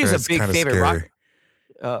he is a guy's big kind of favorite.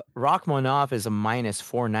 scary. Rachmanov is a minus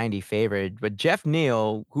 490 favorite, but Jeff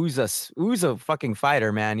Neal, who's a fucking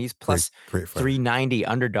fighter, man. He's Great, plus great fighter. 390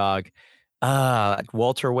 underdog. Like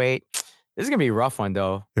welterweight. This is gonna be a rough one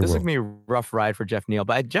though. It This is will. gonna be a rough ride for Jeff Neal.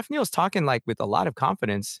 But Jeff Neal's talking like with a lot of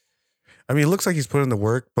confidence. I mean, it looks like he's put in the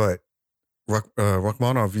work, but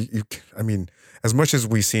Rachmanov. I mean, as much as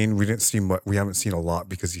we seen, we didn't see much. We haven't seen a lot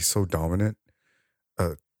because he's so dominant.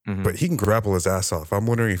 Uh, Mhm. but he can grapple his ass off. I'm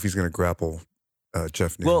wondering if he's going to grapple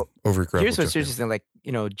Jeff Neal, Well, over grapple here's what's Jeff Neal. interesting.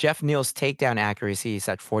 Like, Jeff Neal's takedown accuracy is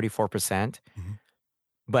at 44%, Mhm.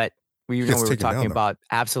 but He we gets were taken talking down though. about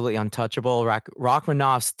absolutely untouchable.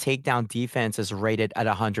 Rachmanov's takedown defense is rated at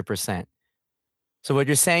 100%. So what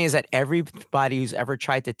you're saying is that everybody who's ever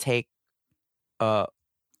tried to take uh,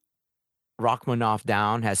 Rachmanov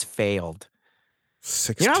down has failed.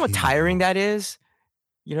 You know how 16 and tiring 0. that is?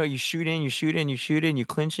 You shoot in, you shoot in, you shoot in, you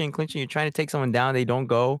clinching, you're trying to take someone down, they don't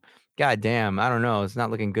go. God damn, I don't know. It's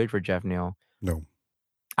not looking good for Jeff Neal. No.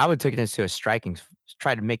 I would take this to a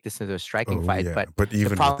try to make this into a striking Oh fight, yeah. but But the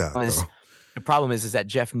even with that problem is though, the problem is that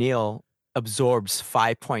Jeff Neal absorbs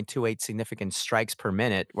 5.28 significant strikes per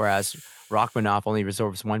minute, whereas Rachmanov only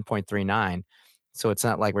absorbs 1.39. So it's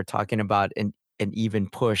not like we're talking about an even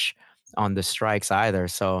push on the strikes either.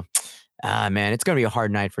 So, man, it's gonna be a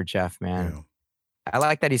hard night for Jeff, man. yeah. I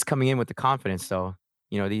like that he's coming in with the confidence, though.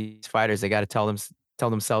 These fighters, they got to tell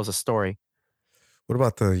themselves a story. What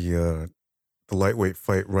about the lightweight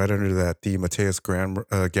fight right under that? The Mateus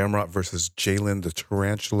Gamrot versus Jalen the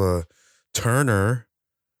Tarantula Turner.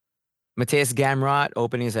 Mateus Gamrot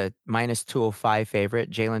opening is a minus 205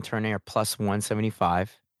 favorite. Jalen Turner plus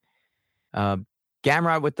 175. Uh,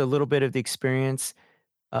 Gamrot with a little bit of the experience,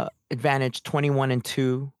 advantage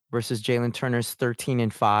 21-2 versus Jalen Turner's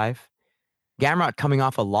 13-5. Gamrot coming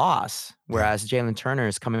off a loss, Yeah, whereas Jalen Turner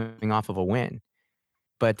is coming off of a win.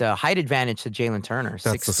 But height advantage to Jalen Turner,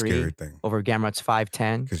 that's the scary 6'3" thing over Gamrot's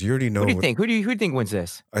 5'10". because you already Who know do you what. think? Who do you think wins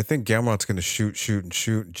this? I think Gamrot's going to shoot, shoot, and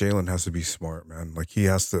shoot. Jalen has to be smart, man. Like he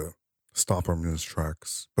has to stop him in his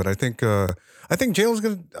tracks. But I think Jalen's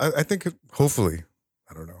going to. I think hopefully,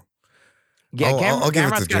 I don't know. Yeah, I'll give it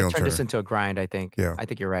to Gamrot's gonna Jalen turn this Turner. into a grind, I think. Yeah, I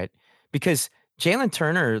think you're right. Because Jalen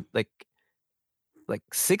Turner, like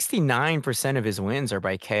 69% of his wins are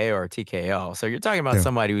by KO or TKO. So you're talking about yeah,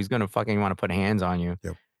 somebody who's gonna fucking wanna put hands on you.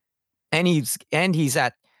 yep, And he's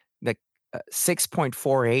at the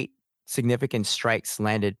 6.48 significant strikes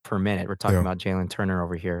landed per minute. We're talking yeah. about Jalen Turner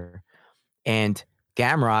over here. And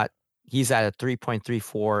Gamrot, he's at a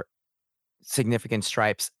 3.34 significant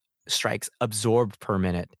strikes absorbed per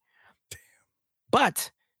minute.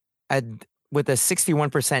 But at with a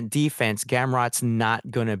 61% defense, Gamrot's not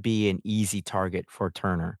gonna be an easy target for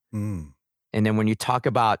Turner. Mm, And then when you talk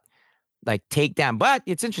about like takedown, but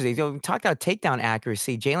it's interesting. We talk about takedown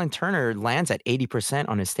accuracy. Jalen Turner lands at 80%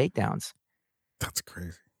 on his takedowns, that's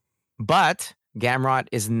crazy. but Gamrot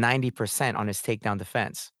is 90% on his takedown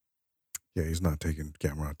defense. Yeah, he's not taking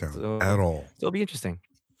Gamrot down So, at all. so it'll be interesting.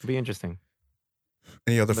 It'll be interesting.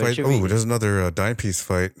 Any other But fight? should Oh, we there's another dime piece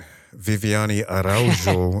fight. Viviane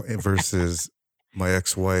Araujo versus my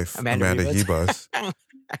ex-wife Amanda Amanda Ribas, Hebus.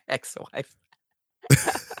 ex-wife?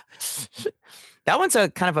 That one's a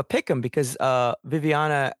kind of a pick 'em because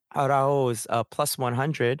Viviana Araujo is plus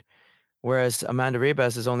 100, whereas Amanda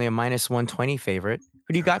Ribas is only a minus 120 favorite.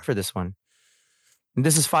 Who do you got for this one? And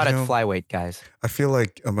this is fought You at know, flyweight, guys. I feel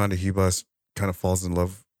like Amanda Hebus kind of falls in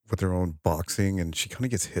love with her own boxing, and she kind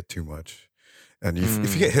of gets hit too much. And if you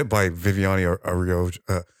Mm, get hit by Viviane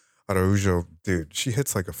Araujo, dude, she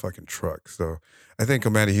hits like a fucking truck. So I think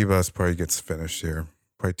Amanda Hebus probably gets finished here.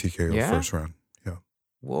 Probably TKO yeah? first round. Yeah.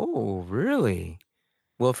 Whoa, really?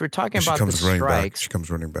 Well, if we're talking And she about the comes running back. strikes, She comes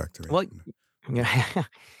running back to me. well, yeah,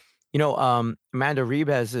 Amanda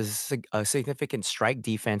Ribes's a significant strike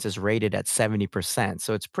defense is rated at 70%,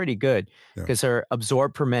 so it's pretty good Yeah. because her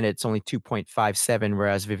absorb per minute is only 2.57,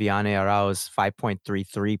 whereas Viviane Araújo's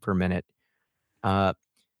 5.33 per minute. Uh,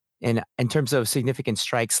 and in terms of significant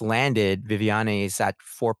strikes landed, Viviane is at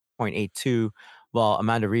 4.82, while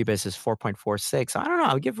Amanda Ribas is 4.46. I don't know.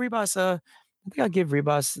 I think I'll give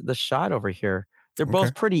Ribas the shot over here. They're Okay.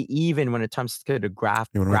 both pretty even when it comes to the You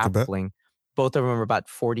want to make the bet? grappling. Both of them are about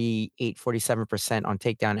 48, 47% on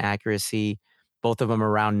takedown accuracy. Both of them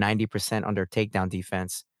around 90% on their takedown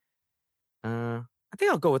defense. I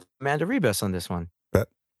think I'll go with Amanda Ribas on this one. Bet.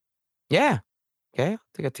 Yeah. Okay. I'll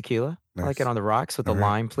take a tequila. I like it Nice. on the rocks with All the right.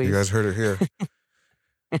 lime, You guys please. heard it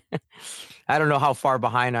here. I don't know how far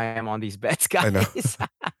behind I am on these bets, I know. guys.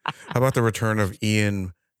 How about the return of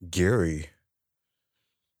Ian Gary?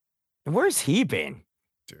 Where's he been?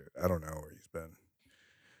 Dude, I don't know where he's been.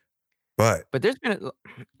 But But there's been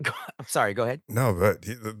I'm sorry, go ahead. no, but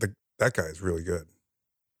that guy is really good.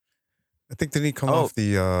 I think didn't he come Oh, off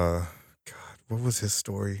the God, what was his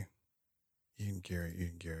story? Ian Gary.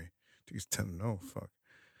 Dude, he's 10-0. Fuck.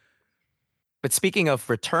 but speaking of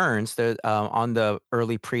returns, on the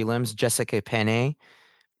early prelims, Jessica Penne Oh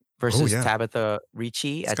versus yeah. Tabitha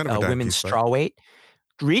Ricci It's at kind of a dime women's piece fight. strawweight.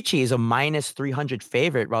 Ricci is a minus 300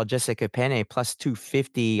 favorite, while Jessica Penne plus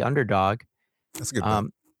 250 underdog. That's a good bet.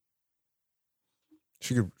 Um,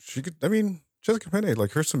 She could I mean, Jessica Penne,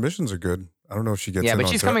 like her submissions are good. I don't know if she gets yeah, in but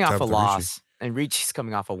on she's coming off a Tabitha Ricci. loss, and Ricci's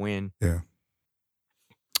coming off a win. Yeah.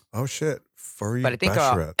 Oh shit. But Fareed I think,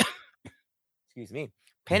 Basharat. excuse me, Hmm.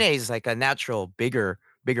 Penne is like a natural bigger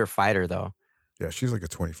fighter though. Yeah, she's like a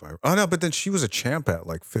 25. Oh no, but then she was a champ at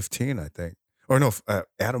like 15, I think. Or no,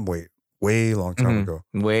 atom weight, way long time Mhm. ago.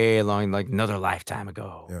 Way long, like another lifetime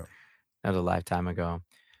ago. Yeah. Another lifetime ago.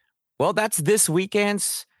 Well, that's this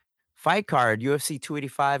weekend's fight card, UFC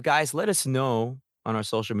 285. Guys, let us know on our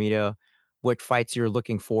social media what fights you're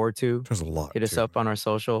looking forward to. There's a lot Hit us too. up on our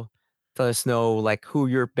social. Let us know like who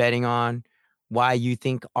you're betting on, why you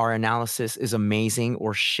think our analysis is amazing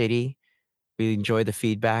or shitty. We enjoy the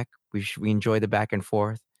feedback. We enjoy the back and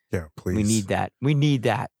forth. Yeah, We please. need that. We need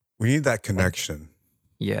that. We need that And connection.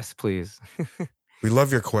 yes, please. We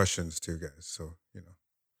love your questions too, guys. So,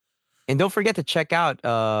 And don't forget to check out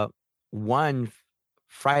one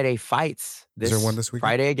Friday fights is there one this this weekend?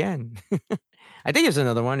 Friday again. I think there's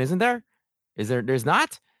another one, isn't there? There's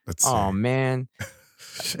not? Let's Oh see. man.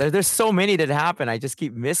 Shit. There's so many that happen. I just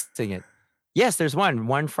keep missing it. Yes, there's one.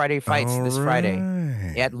 One Friday fights All this Friday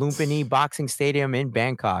right. at Lumpini Boxing Stadium in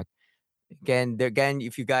Bangkok. Again,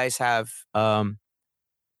 if you guys have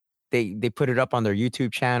they put it up on their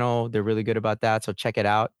YouTube channel. They're really good about that. So check it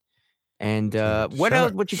out. And Dude, what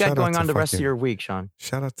else what you got going on the rest of your week, Sean?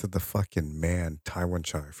 shout out to the fucking man, Taiwan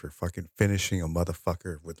Chai, for fucking finishing a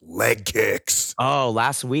motherfucker with leg kicks. Oh,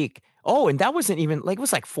 last week. Oh, and that wasn't even like it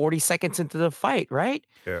was like 40 seconds into the fight, right?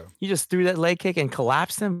 Yeah. You just threw that leg kick and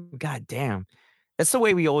collapsed him. God damn. That's the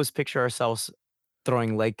way we always picture ourselves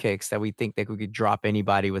throwing leg kicks that we think that we could drop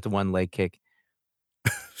anybody with one leg kick.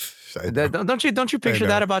 I know. Don't you I picture know.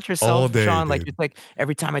 that about All yourself, day, Sean? Like dude. it's like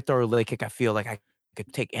every time I throw a leg kick, I feel like I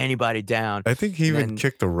could take anybody down. I think he And even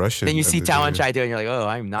kicked a then Russian you the see other Talon day. Chai do it, and you're like, oh,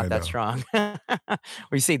 I'm I not that know. strong.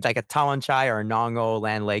 Or you see like a Talon Chai or a Nongo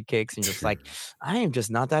land leg kicks, and you're just like, Dude. I am just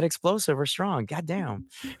not that explosive or strong. God damn.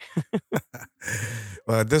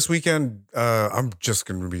 This weekend, I'm just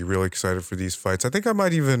gonna be really excited for these fights. I think I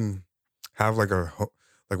might even have like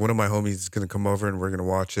like one of my homies is gonna come over and we're gonna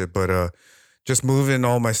watch it. But just moving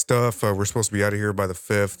all my stuff. We're supposed to be out of here by the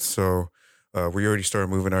 5th, so we already started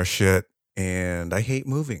moving our shit, and I hate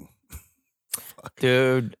moving. Fuck.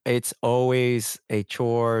 Dude, it's always a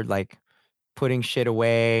chore, like putting shit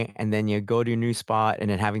away, and then you go to a new spot and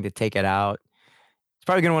then having to take it out. It's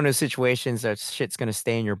probably gonna be one of those situations that shit's gonna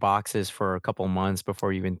stay in your boxes for a couple months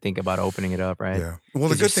before you even think about opening it up, right? Yeah. Well,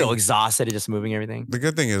 Because you're so exhausted at just moving everything. the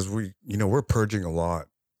good thing is we're purging a lot.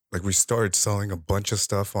 Like we started selling a bunch of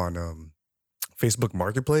stuff on Facebook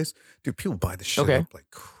Marketplace. Dude, people buy this shit Okay. up like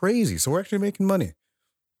crazy. So we're actually making money.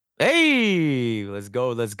 Hey, let's go,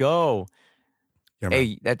 let's go. Yeah,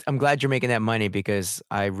 man. Hey, I'm glad you're making that money because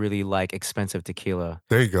I really like expensive tequila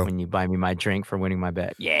There you go. when you buy me my drink for winning my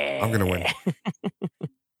bet. I'm gonna win. Yeah.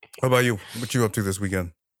 How about you? What you up to this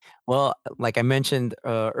weekend? Well, like I mentioned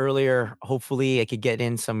earlier, hopefully I could get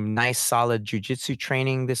in some nice solid jujitsu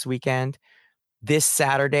training this weekend. This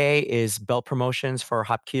Saturday is belt promotions for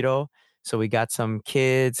Hapkido. So we got some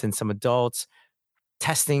kids and some adults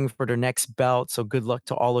testing for their next belt. So good luck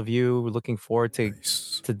to all of you. We're looking forward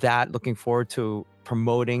Nice. to that. Looking forward to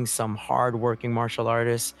promoting some hardworking martial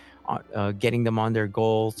artists, getting them on their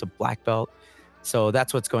goal to black belt. So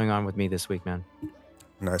that's what's going on with me this week, man.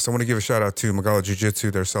 Nice. I want to give a shout out to Magala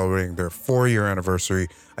Jiu-Jitsu. They're celebrating their 4-year anniversary.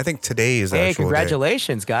 I think today is the Hey, actual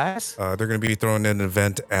congratulations, guys. They're going to be throwing in an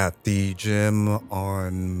event at the gym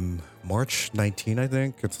on March 19, I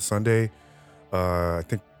think. It's a Sunday. I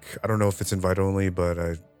don't know if it's invite only,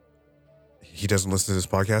 but he doesn't listen to this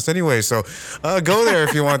podcast anyway. So go there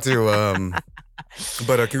if you want to.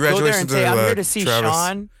 But congratulations to I'm here to see Travis.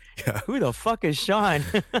 Sean. Yeah. Who the fuck is Sean?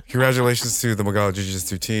 Congratulations to the Magala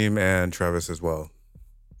Jiu-Jitsu team and Travis as well.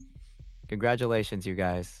 Congratulations, you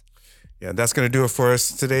guys. Yeah, that's going to do it for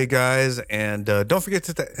us today, guys. And don't forget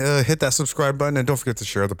to hit that subscribe button. And don't forget to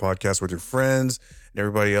share the podcast with your friends and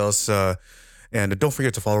everybody else. And don't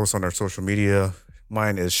forget to follow us on our social media.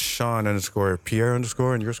 Mine is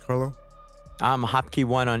Sean_Pierre_. And yours, Carlo? I'm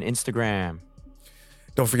Hopkey1 on Instagram.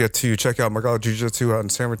 Don't forget to check out Magala Jiu-Jitsu out in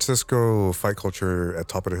San Francisco. Fight Culture at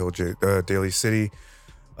Top of the Hill, Daly City.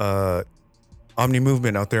 Omni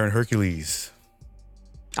Movement out there in Hercules.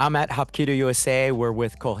 I'm at Hapkido USA. We're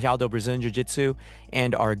with Corrado Brazilian Jiu-Jitsu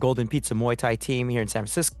and our Golden Pizza Muay Thai team here in San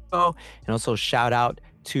Francisco. And also shout out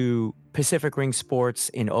to Pacific Ring Sports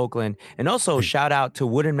in Oakland. And also shout out to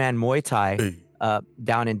Wooden Man Muay Thai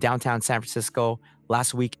down in downtown San Francisco.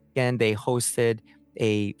 Last weekend, they hosted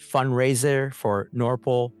a fundraiser for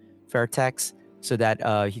Norpol Fairtex so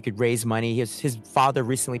that he could raise money. His father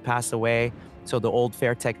recently passed away. So the old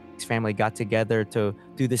Fairtex family got together to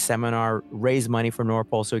do the seminar, raise money for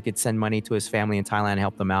Norpol so he could send money to his family in Thailand and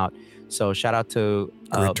help them out. So shout out to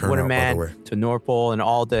Wooden Man, to Norpol, and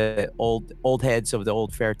all the old heads of the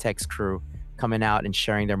old Fairtex crew coming out and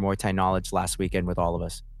sharing their Muay Thai knowledge last weekend with all of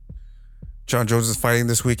us. John Jones is fighting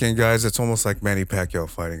this weekend, guys. It's almost like Manny Pacquiao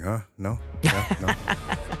fighting, huh? No? Yeah, no?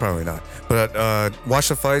 Probably not. But watch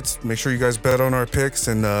the fights. Make sure you guys bet on our picks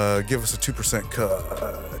and give us a 2%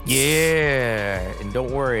 cut. Yeah. And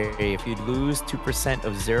don't worry, if you lose, 2%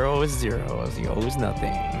 of 0 is 0. You owes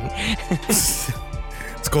nothing.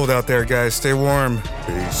 It's cold out there, guys. Stay warm.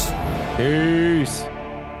 Peace. Peace.